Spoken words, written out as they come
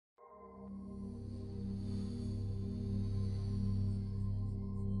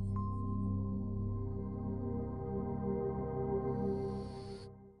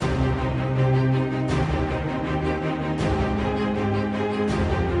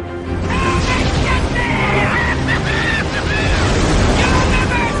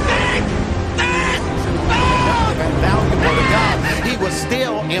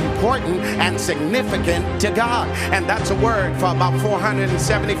important and significant to God. And that's a word for about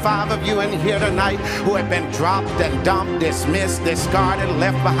 475 of you in here tonight who have been dropped and dumped, dismissed, discarded,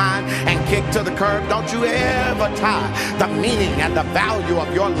 left behind, and kicked to the curb. Don't you ever tie the meaning and the value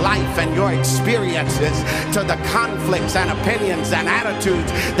of your life and your experiences to the conflicts and opinions and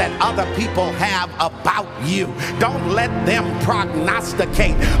attitudes that other people have about you. Don't let them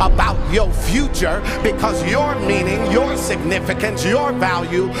prognosticate about your future, because your meaning, your significance, your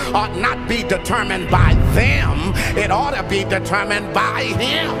value ought not be determined by them. It ought to be determined by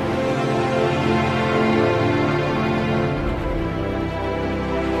Him.